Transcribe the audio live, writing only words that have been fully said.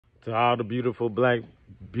To all the beautiful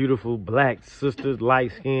black sisters,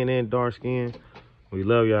 light skin and dark skin, we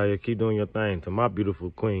love y'all. You keep doing your thing. To my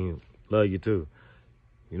beautiful queen, love you too.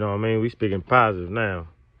 You know what I mean? We speaking positive now.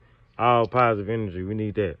 All positive energy. We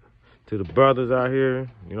need that. To the brothers out here,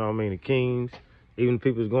 you know what I mean? The kings. Even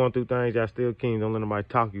people that's going through things, y'all still kings. Don't let nobody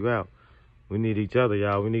talk you out. We need each other,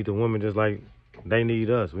 y'all. We need the women just like they need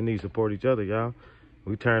us. We need to support each other, y'all.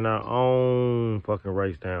 We turn our own fucking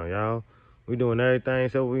race down, y'all. We doing everything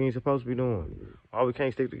so we ain't supposed to be doing. Why we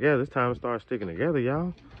can't stick together? It's time to start sticking together,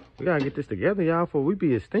 y'all. We gotta get this together, y'all, before we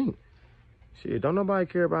be extinct. Shit, don't nobody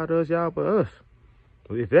care about us, y'all, but us.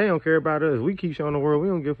 If they don't care about us, we keep showing the world we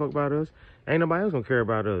don't give a fuck about us. Ain't nobody else gonna care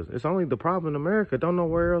about us. It's only the problem in America. Don't know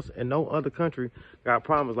where else and no other country got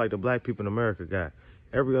problems like the black people in America got.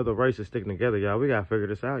 Every other race is sticking together, y'all. We gotta figure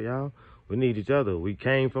this out, y'all. We need each other. We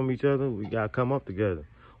came from each other. We gotta come up together,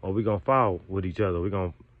 or we gonna fall with each other. We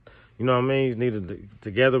gonna, you know what I mean? It's either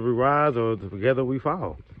together we rise or together we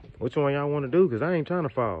fall. Which one y'all want to do? Cause I ain't trying to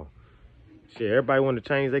fall. Shit, everybody want to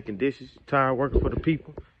change their conditions. Tired of working for the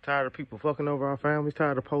people. Tired of people fucking over our families.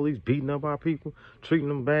 Tired of police beating up our people, treating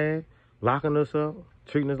them bad, locking us up,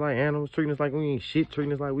 treating us like animals, treating us like we ain't shit,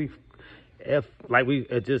 treating us like we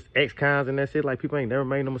just ex-cons and that shit. Like people ain't never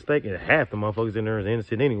made no mistake. And half the motherfuckers in there is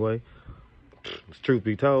innocent anyway. Truth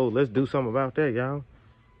be told, let's do something about that, y'all.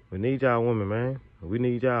 We need y'all women, man. We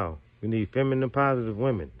need y'all. We need feminine, positive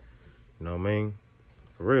women. You know what I mean?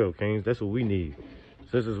 For real, kings. That's what we need.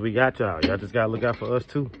 Sisters, we got y'all. Y'all just gotta look out for us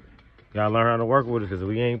too. Gotta learn how to work with us because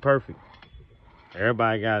we ain't perfect.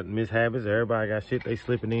 Everybody got mishabits. Everybody got shit they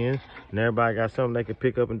slipping in. And everybody got something they can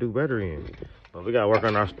pick up and do better in. But we gotta work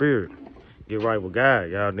on our spirit. Get right with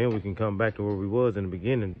God, y'all. Then we can come back to where we was in the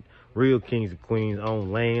beginning. Real kings and queens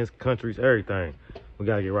own lands, countries, everything. We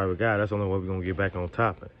gotta get right with God. That's the only way we're gonna get back on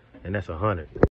top. And that's 100.